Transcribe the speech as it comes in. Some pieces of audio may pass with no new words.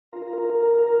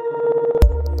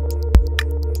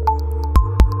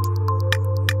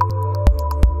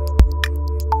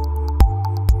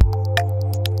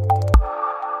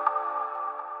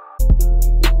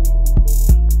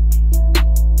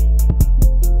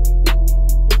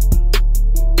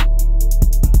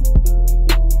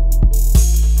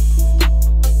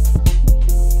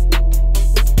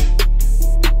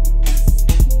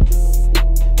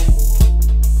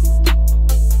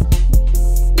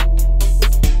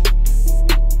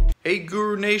Hey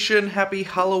Guru Nation, happy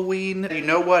Halloween. You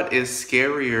know what is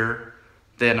scarier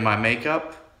than my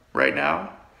makeup right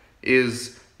now?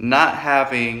 Is not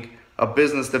having a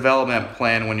business development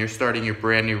plan when you're starting your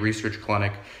brand new research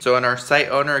clinic. So in our Site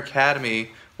Owner Academy,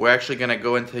 we're actually gonna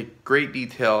go into great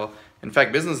detail. In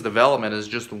fact, business development is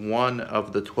just one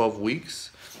of the 12 weeks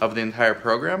of the entire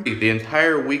program. The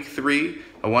entire week 3,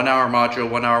 a 1-hour module,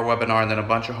 1-hour webinar, and then a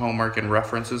bunch of homework and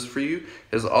references for you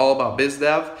is all about biz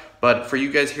dev. But for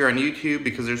you guys here on YouTube,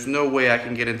 because there's no way I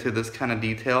can get into this kind of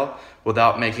detail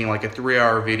without making like a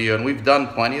 3-hour video, and we've done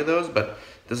plenty of those, but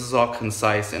this is all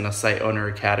concise in a Site Owner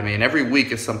Academy, and every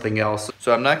week is something else.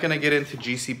 So I'm not gonna get into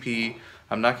GCP,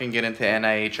 I'm not gonna get into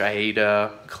NIH,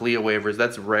 IATA, CLIA waivers,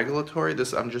 that's regulatory.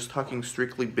 I'm just talking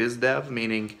strictly biz dev,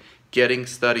 meaning getting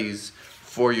studies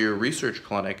for your research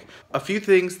clinic. A few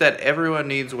things that everyone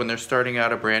needs when they're starting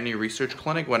out a brand new research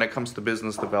clinic when it comes to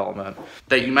business development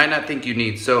that you might not think you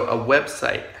need. So a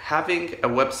website, having a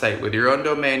website with your own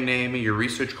domain name, your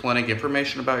research clinic,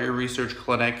 information about your research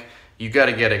clinic, you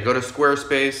gotta get it. Go to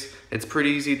Squarespace. It's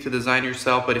pretty easy to design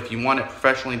yourself, but if you want it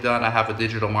professionally done, I have a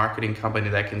digital marketing company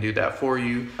that can do that for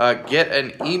you. Get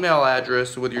an email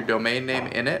address with your domain name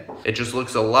in it. It just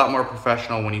looks a lot more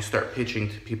professional when you start pitching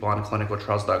to people on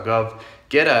clinicaltrials.gov.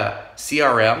 Get a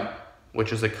CRM,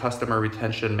 which is a customer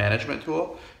retention management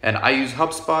tool, and I use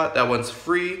HubSpot. That one's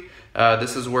free.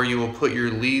 This is where you will put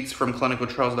your leads from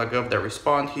clinicaltrials.gov that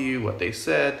respond to you, what they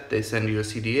said, they send you a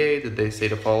CDA, did they say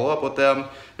to follow up with them.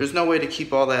 There's no way to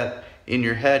keep all that in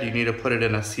your head. You need to put it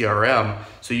in a CRM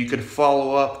so you could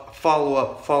follow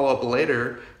up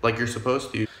later like you're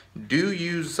supposed to. Do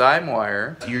use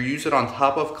Zymewire. You use it on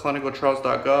top of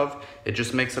clinicaltrials.gov. It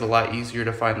just makes it a lot easier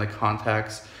to find the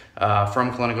contacts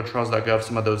from clinicaltrials.gov,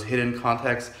 some of those hidden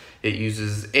contacts. It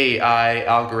uses AI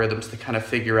algorithms to kind of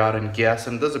figure out and guess,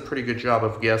 and does a pretty good job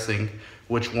of guessing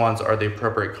which ones are the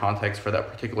appropriate contacts for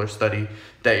that particular study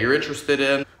that you're interested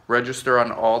in. Register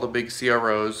on all the big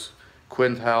CROs,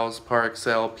 Quintiles,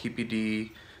 Parexel,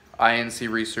 PPD, INC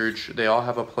Research. They all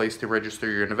have a place to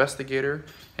register your investigator.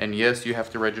 And yes, you have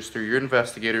to register your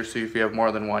investigator, so if you have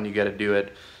more than one, you got to do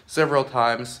it several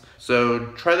times. So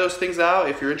try those things out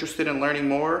if you're interested in learning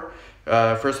more.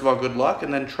 First of all, good luck,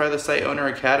 and then try the Site Owner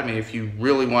Academy if you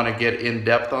really want to get in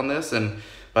depth on this. And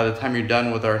by the time you're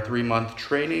done with our 3-month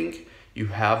training, you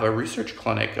have a research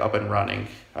clinic up and running,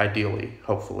 ideally,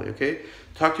 hopefully, okay?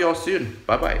 Talk to you all soon.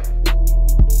 Bye-bye.